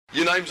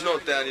Your name's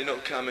not down, you're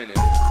not coming in.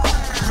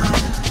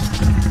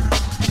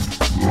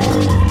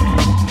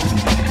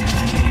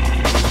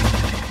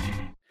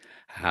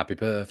 Happy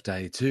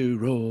birthday to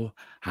Raw.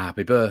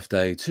 Happy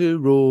birthday to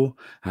Raw.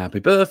 Happy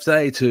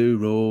birthday to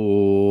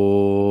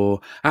Raw.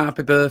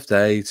 Happy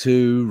birthday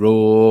to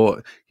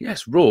Raw.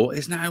 Yes, Raw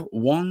is now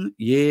 1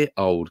 year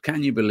old.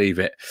 Can you believe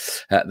it?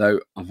 Though,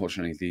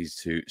 unfortunately, these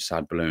two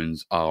sad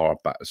balloons are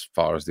about as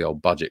far as the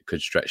old budget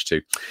could stretch to.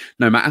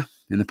 No matter,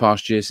 in the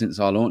past year since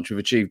our launch, we've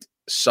achieved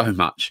so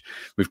much.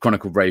 We've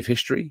chronicled rave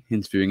history,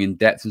 interviewing in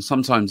depth and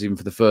sometimes even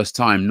for the first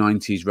time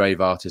 90s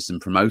rave artists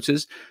and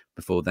promoters,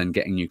 before then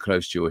getting you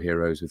close to your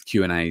heroes with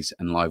Q&As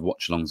and live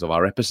watch-alongs of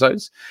our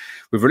episodes.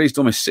 We've released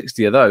almost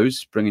 60 of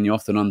those, bringing you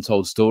often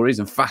untold stories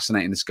and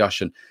fascinating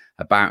discussion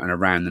about and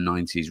around the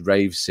 90s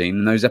rave scene.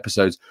 And those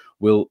episodes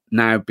will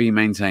now be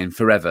maintained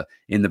forever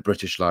in the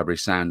British Library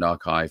Sound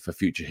Archive for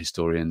future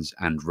historians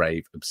and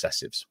rave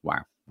obsessives.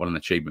 Wow, what an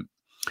achievement.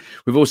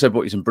 We've also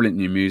brought you some brilliant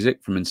new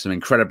music from some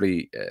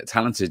incredibly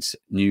talented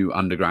new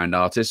underground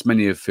artists,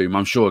 many of whom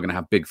I'm sure are going to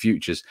have big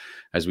futures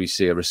as we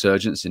see a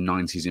resurgence in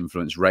 90s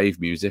influenced rave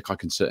music. I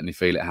can certainly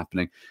feel it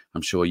happening.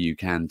 I'm sure you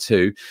can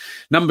too.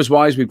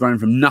 Numbers-wise, we've grown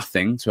from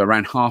nothing to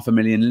around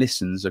 500,000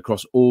 listens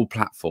across all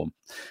platforms.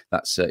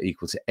 That's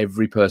equal to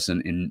every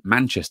person in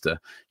Manchester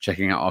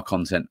checking out our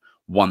content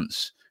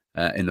once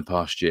in the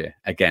past year.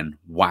 Again,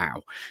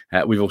 wow.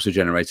 We've also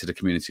generated a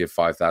community of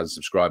 5,000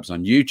 subscribers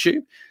on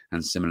YouTube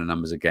and similar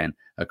numbers again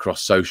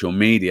across social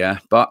media.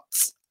 But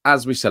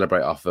as we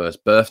celebrate our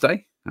first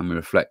birthday and we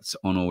reflect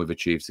on all we've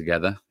achieved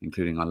together,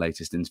 including our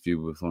latest interview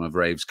with one of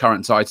rave's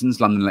current titans,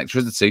 London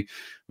Electricity,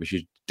 which you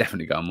should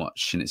definitely go and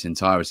watch in its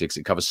entirety because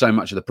it covers so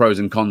much of the pros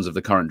and cons of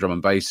the current drum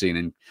and bass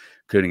scene,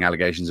 including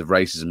allegations of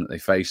racism that they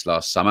faced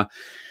last summer,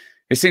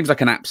 it seems like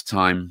an apt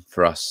time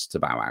for us to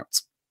bow out.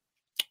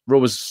 Raw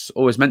was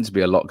always meant to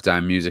be a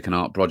lockdown music and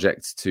art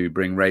project to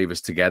bring ravers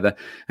together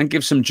and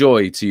give some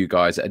joy to you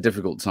guys at a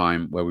difficult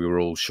time where we were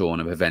all shorn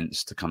of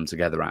events to come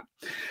together at.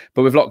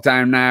 But with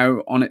lockdown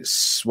now on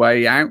its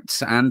way out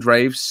and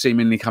raves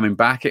seemingly coming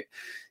back, it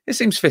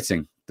seems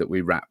fitting that we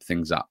wrap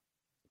things up.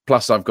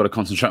 Plus, I've got to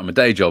concentrate on my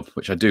day job,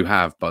 which I do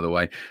have, by the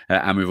way.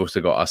 And we've also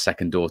got our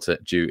second daughter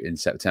due in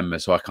September.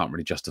 So I can't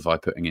really justify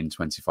putting in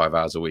 25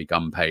 hours a week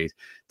unpaid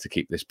to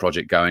keep this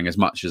project going as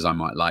much as I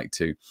might like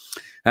to.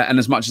 And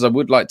as much as I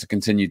would like to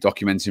continue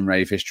documenting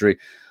rave history,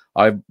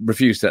 I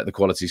refuse to let the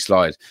quality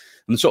slide.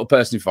 I'm the sort of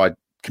person, if I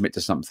commit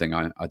to something,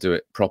 I do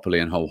it properly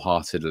and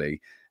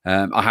wholeheartedly.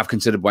 I have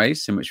considered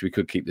ways in which we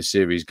could keep the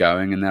series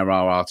going. And there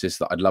are artists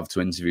that I'd love to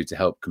interview to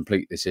help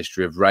complete this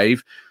history of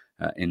rave.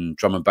 In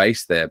drum and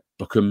bass, they're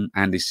Bookham,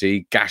 Andy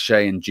C,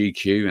 Gachet and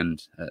GQ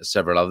and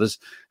several others.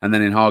 And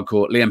then in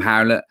hardcore, Liam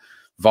Howlett,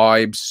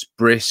 Vibes,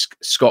 Brisk,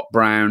 Scott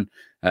Brown,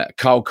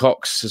 Carl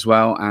Cox as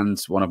well, and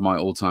one of my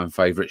all-time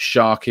favourites,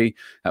 Sharky.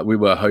 We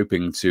were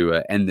hoping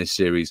to end this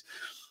series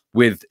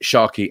with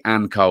Sharky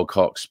and Carl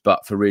Cox,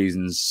 but for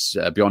reasons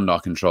beyond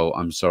our control,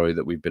 I'm sorry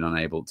that we've been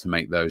unable to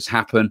make those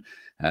happen.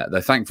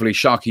 Though thankfully,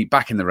 Sharky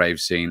back in the rave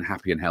scene,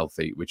 happy and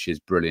healthy, which is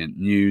brilliant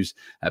news.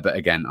 But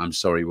again, I'm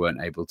sorry we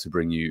weren't able to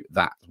bring you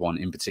that one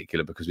in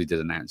particular because we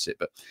did announce it,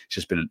 but it's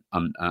just been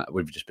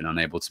we've just been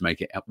unable to make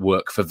it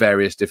work for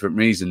various different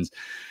reasons.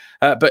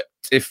 But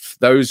if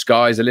those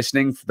guys are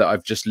listening that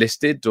I've just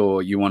listed,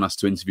 or you want us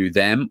to interview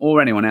them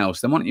or anyone else,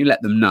 then why don't you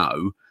let them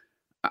know,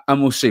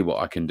 and we'll see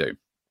what I can do.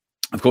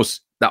 Of course,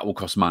 that will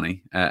cost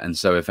money. And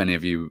so if any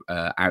of you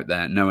out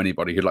there know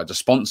anybody who'd like to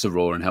sponsor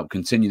Raw and help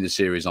continue the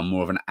series on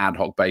more of an ad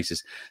hoc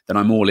basis, then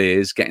I'm all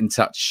ears. Get in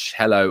touch,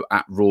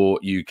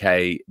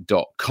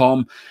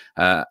 hello@rawuk.com,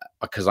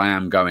 because I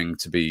am going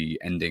to be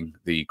ending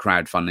the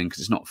crowdfunding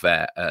because it's not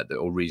fair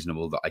or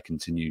reasonable that I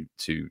continue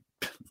to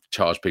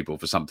charge people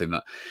for something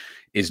that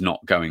is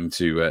not going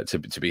to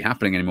be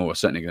happening anymore, or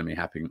certainly going to be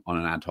happening on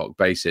an ad hoc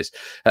basis.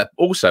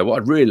 Also, what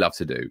I'd really love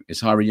to do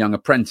is hire a young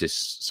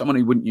apprentice, someone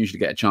who wouldn't usually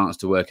get a chance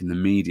to work in the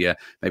media,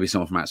 maybe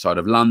someone from outside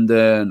of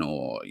London,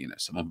 or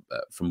someone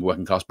from a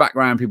working class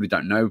background, people who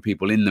don't know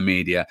people in the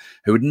media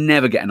who would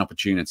never get an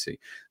opportunity.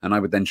 And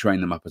I would then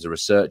train them up as a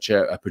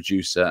researcher, a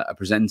producer, a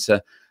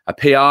presenter, a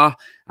PR,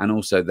 and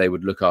also they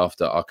would look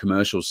after our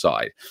commercial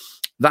side.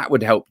 That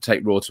would help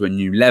take Raw to a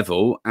new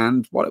level,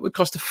 and while it would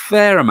cost a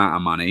fair amount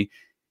of money,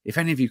 if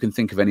any of you can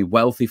think of any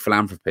wealthy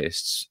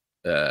philanthropists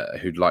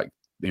who'd like,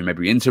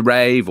 maybe into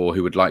rave, or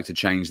who would like to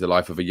change the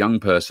life of a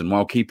young person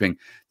while keeping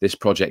this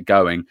project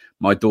going,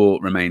 my door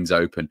remains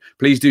open.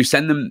 Please do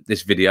send them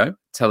this video.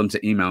 Tell them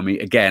to email me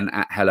again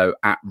at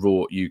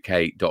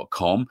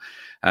hello@rawuk.com.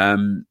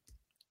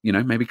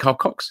 Maybe Carl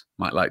Cox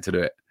might like to do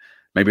it.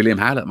 Maybe Liam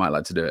Howlett might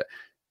like to do it.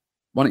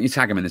 Why don't you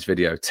tag him in this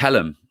video? Tell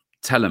them,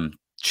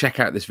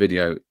 check out this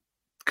video.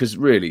 Because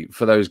really,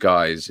 for those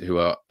guys who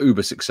are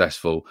uber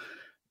successful,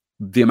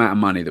 the amount of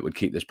money that would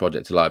keep this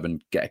project alive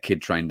and get a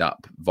kid trained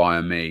up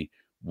via me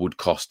would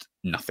cost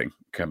nothing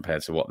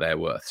compared to what they're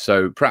worth.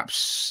 So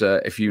perhaps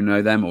if you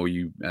know them or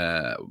you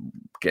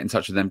get in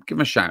touch with them, give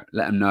them a shout,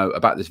 let them know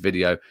about this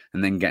video,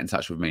 and then get in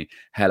touch with me.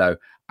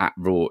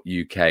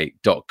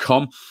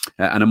 hello@rawuk.com.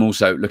 And I'm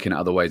also looking at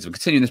other ways of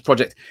continuing this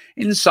project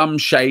in some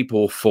shape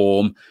or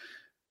form.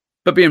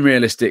 But being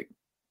realistic,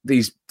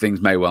 these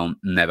things may well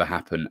never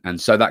happen. And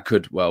so that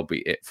could well be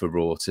it for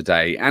Raw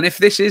today. And if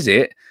this is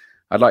it,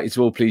 I'd like you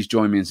to all please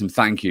join me in some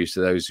thank yous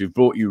to those who've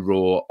brought you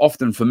Raw,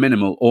 often for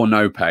minimal or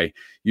no pay,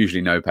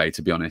 usually no pay,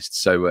 to be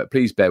honest. So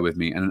please bear with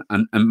me. And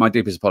my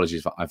deepest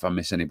apologies if I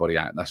miss anybody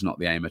out. That's not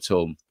the aim at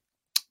all.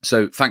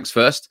 So thanks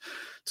first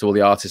to all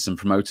the artists and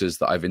promoters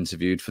that I've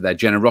interviewed for their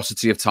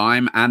generosity of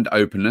time and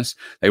openness.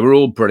 They were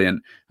all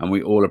brilliant, and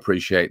we all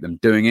appreciate them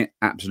doing it.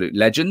 Absolute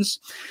legends.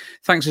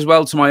 Thanks as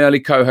well to my early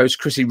co-host,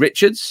 Chrissy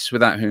Richards,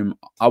 without whom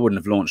I wouldn't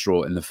have launched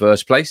Raw in the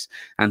first place,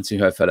 and to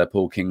her fellow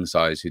Paul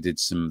Kingsize, who did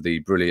some of the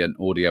brilliant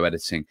audio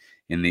editing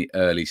in the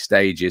early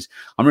stages.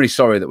 I'm really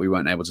sorry that we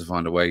weren't able to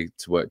find a way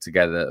to work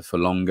together for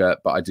longer,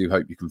 but I do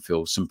hope you can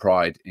feel some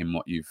pride in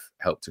what you've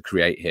helped to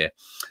create here.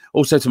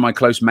 Also to my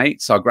close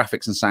mates, our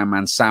graphics and sound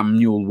man,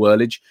 Samuel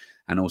Whirlage,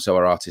 and also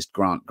our artist,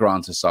 Grant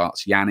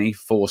Assarts Yanni,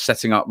 for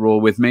setting up Raw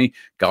with me,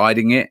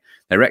 guiding it,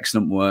 their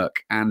excellent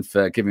work, and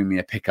for giving me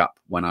a pickup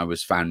when I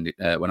was finding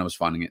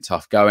it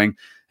tough going.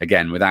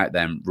 Again, without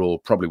them, Raw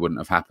probably wouldn't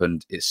have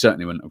happened. It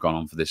certainly wouldn't have gone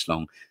on for this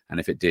long, and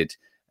if it did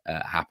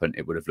happen,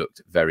 it would have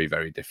looked very,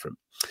 very different.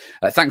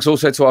 Thanks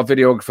also to our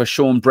videographer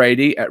Sean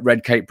Brady at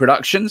Red Cape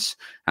Productions,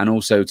 and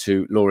also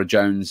to Laura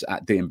Jones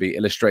at D&B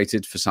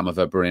Illustrated for some of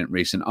her brilliant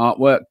recent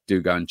artwork.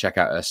 Do go and check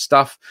out her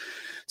stuff.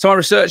 To my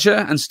researcher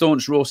and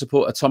staunch Raw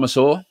supporter Thomas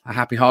Orr, a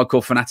happy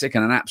hardcore fanatic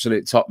and an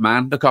absolute top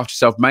man. Look after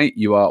yourself, mate.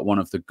 You are one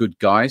of the good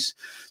guys.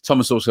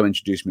 Thomas also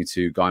introduced me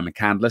to Guy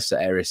McCandless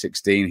at Area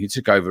 16, who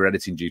took over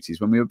editing duties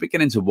when we were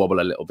beginning to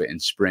wobble a little bit in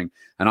spring.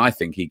 And I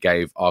think he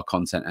gave our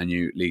content a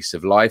new lease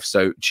of life.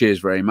 So cheers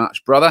very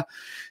much, brother.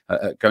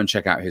 Go and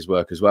check out his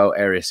work as well,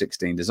 Area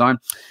 16 Design.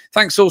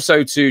 Thanks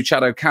also to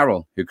Chad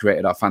O'Carroll, who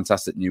created our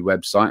fantastic new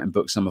website and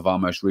booked some of our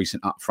most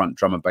recent upfront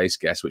drum and bass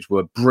guests, which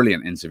were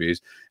brilliant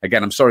interviews.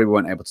 Again, I'm sorry we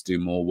weren't able to do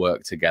more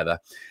work together.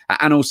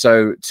 And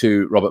also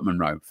to Robert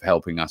Monroe for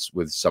helping us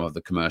with some of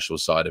the commercial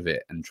side of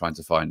it and trying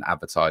to find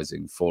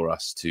advertising for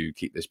us to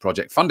keep this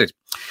project funded.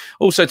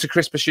 Also to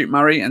Chris Pursuit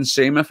Murray and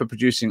Seema for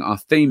producing our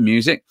theme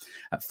music.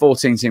 At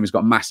 14 Team has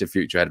got a massive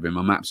future ahead of him.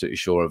 I'm absolutely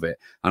sure of it.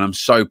 And I'm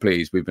so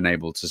pleased we've been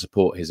able to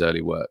support his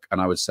early work.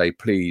 And I would say,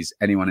 please,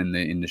 anyone in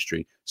the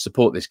industry,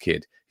 support this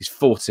kid. He's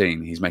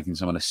 14. He's making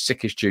some of the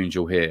sickest tunes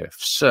you'll hear,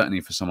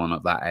 certainly for someone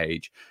of that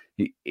age.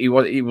 He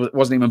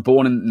wasn't even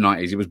born in the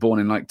 90s. He was born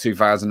in like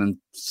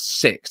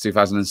 2006,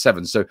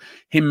 2007. So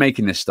him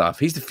making this stuff,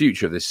 he's the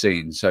future of this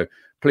scene. So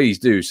please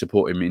do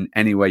support him in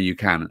any way you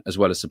can, as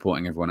well as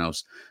supporting everyone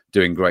else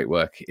doing great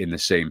work in the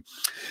scene.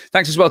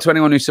 Thanks as well to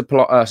anyone who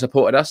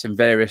supported us in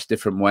various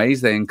different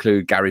ways. They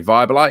include Gary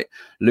Vibalite,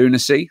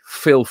 Lunacy,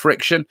 Phil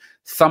Friction,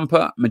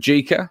 Thumper,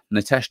 Majika,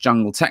 Natesh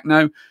Jungle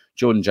Techno,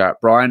 Jordan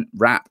Jarrett Bryant,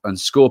 Rap, and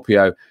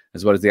Scorpio,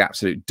 as well as the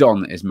absolute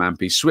don that is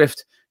Mampy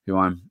Swift, who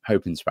I'm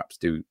hoping to perhaps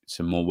do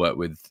some more work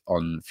with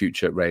on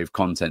future rave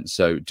content.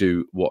 So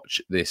do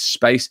watch this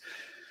space.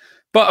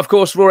 But of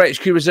course, Raw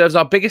HQ reserves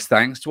our biggest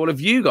thanks to all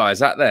of you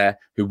guys out there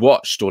who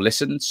watched or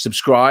listened,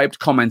 subscribed,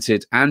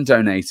 commented, and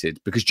donated,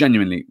 because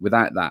genuinely,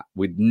 without that,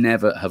 we'd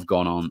never have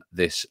gone on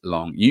this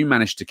long. You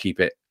managed to keep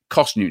it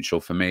cost neutral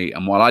for me,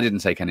 and while I didn't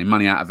take any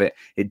money out of it,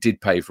 it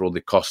did pay for all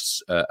the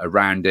costs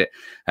around it,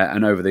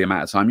 and over the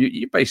amount of time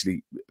you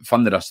basically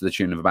funded us to the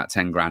tune of about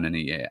 10 grand in a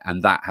year,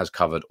 and that has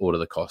covered all of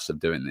the costs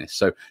of doing this.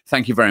 So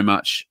thank you very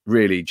much,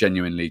 really,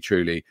 genuinely,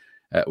 truly.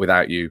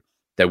 Without you,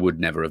 there would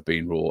never have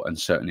been Raw, and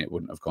certainly it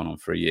wouldn't have gone on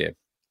for a year.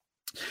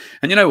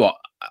 And you know what?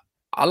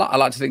 I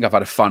like to think I've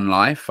had a fun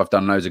life. I've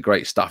done loads of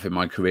great stuff in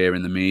my career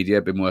in the media.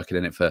 I've been working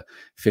in it for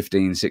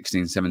 15,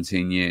 16,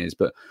 17 years.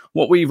 But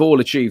what we've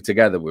all achieved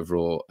together with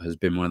Raw has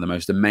been one of the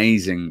most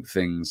amazing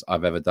things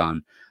I've ever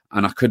done.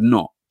 And I could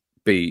not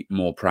be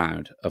more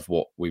proud of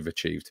what we've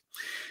achieved.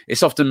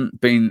 It's often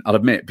been, I'll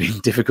admit, been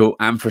difficult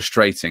and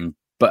frustrating.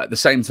 But at the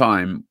same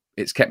time,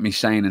 it's kept me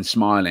sane and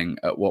smiling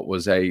at what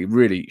was a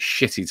really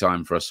shitty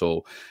time for us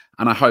all.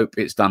 And I hope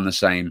it's done the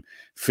same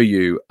for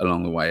you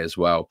along the way as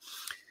well.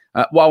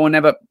 While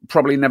we're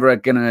probably never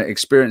going to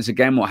experience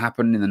again what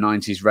happened in the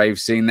 90s rave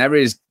scene, there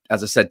is,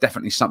 as I said,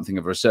 definitely something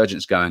of a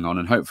resurgence going on.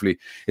 And hopefully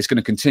it's going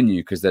to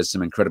continue, because there's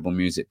some incredible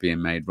music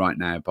being made right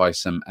now by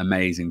some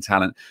amazing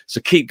talent.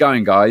 So keep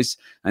going, guys.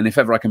 And if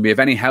ever I can be of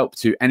any help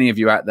to any of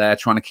you out there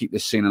trying to keep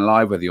this scene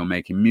alive, whether you're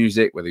making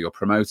music, whether you're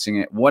promoting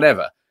it,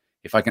 whatever,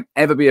 if I can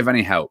ever be of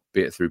any help,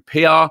 be it through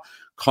PR,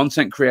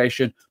 content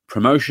creation,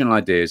 promotional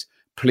ideas,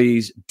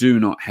 please do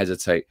not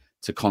hesitate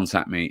to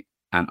contact me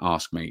and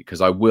ask me,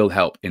 because I will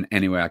help in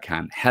any way I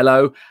can.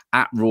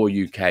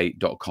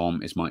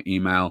 hello@rawuk.com is my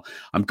email.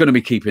 I'm going to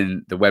be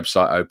keeping the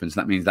website open, so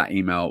that means that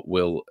email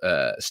will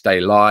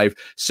stay live,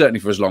 certainly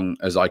for as long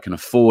as I can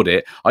afford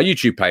it. Our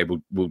YouTube page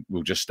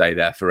will just stay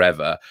there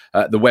forever.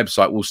 The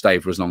website will stay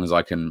for as long as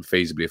I can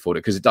feasibly afford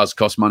it, because it does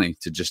cost money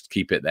to just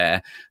keep it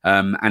there.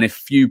 And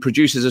if you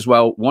producers as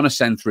well want to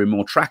send through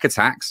more track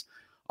attacks,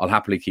 I'll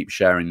happily keep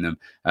sharing them.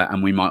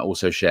 And we might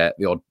also share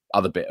the odd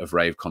other bit of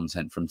rave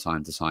content from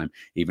time to time,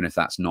 even if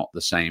that's not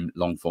the same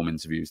long form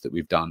interviews that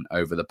we've done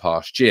over the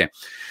past year.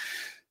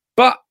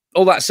 But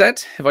all that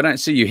said, if I don't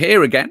see you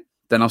here again,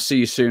 then I'll see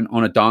you soon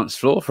on a dance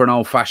floor for an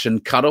old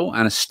fashioned cuddle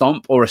and a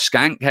stomp or a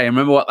skank. Hey,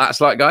 remember what that's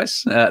like,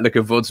 guys?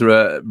 Looking forward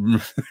to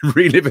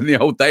reliving the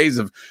old days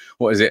of,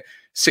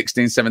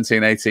 16,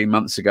 17, 18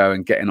 months ago,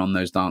 and getting on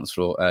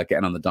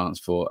the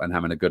dance floor and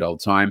having a good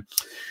old time.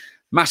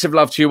 Massive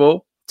love to you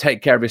all.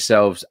 Take care of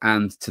yourselves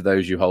and to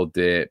those you hold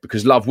dear,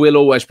 because love will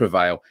always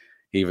prevail,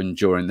 even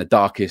during the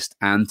darkest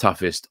and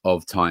toughest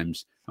of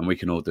times, and we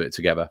can all do it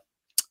together.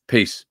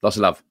 Peace. Lots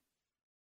of love.